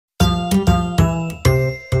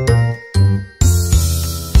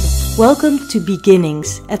Welcome to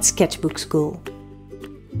Beginnings at Sketchbook School.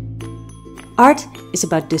 Art is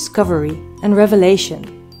about discovery and revelation.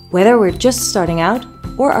 Whether we're just starting out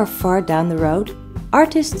or are far down the road,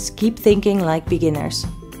 artists keep thinking like beginners,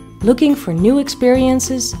 looking for new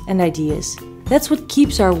experiences and ideas. That's what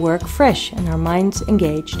keeps our work fresh and our minds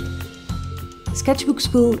engaged. Sketchbook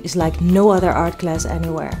School is like no other art class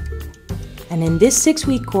anywhere. And in this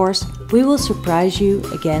 6-week course, we will surprise you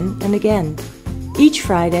again and again. Each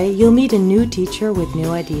Friday, you'll meet a new teacher with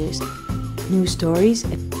new ideas, new stories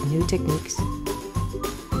and new techniques.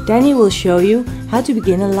 Danny will show you how to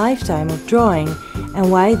begin a lifetime of drawing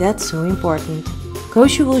and why that's so important.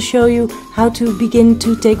 Koosje will show you how to begin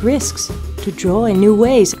to take risks, to draw in new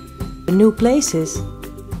ways, in new places.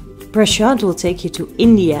 Prashant will take you to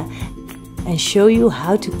India and show you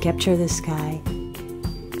how to capture the sky.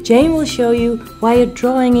 Jane will show you why a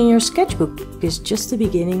drawing in your sketchbook is just the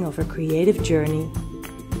beginning of a creative journey.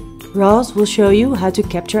 Roz will show you how to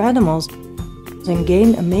capture animals and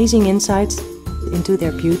gain amazing insights into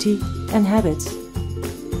their beauty and habits.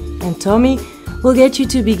 And Tommy will get you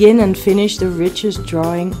to begin and finish the richest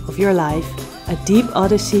drawing of your life, a deep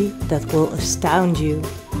odyssey that will astound you.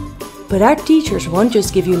 But our teachers won't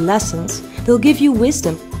just give you lessons, they'll give you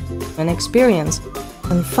wisdom and experience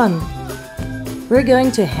and fun. We're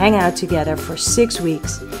going to hang out together for 6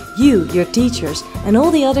 weeks, you, your teachers, and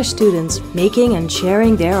all the other students making and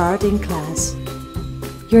sharing their art in class.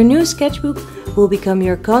 Your new sketchbook will become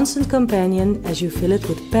your constant companion as you fill it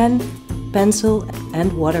with pen, pencil,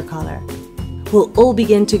 and watercolor. We'll all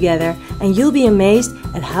begin together, and you'll be amazed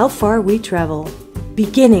at how far we travel.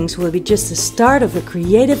 Beginnings will be just the start of a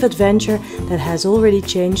creative adventure that has already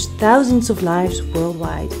changed thousands of lives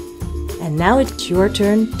worldwide. And now it's your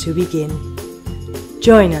turn to begin.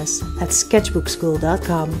 Join us at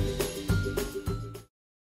sketchbookschool.com.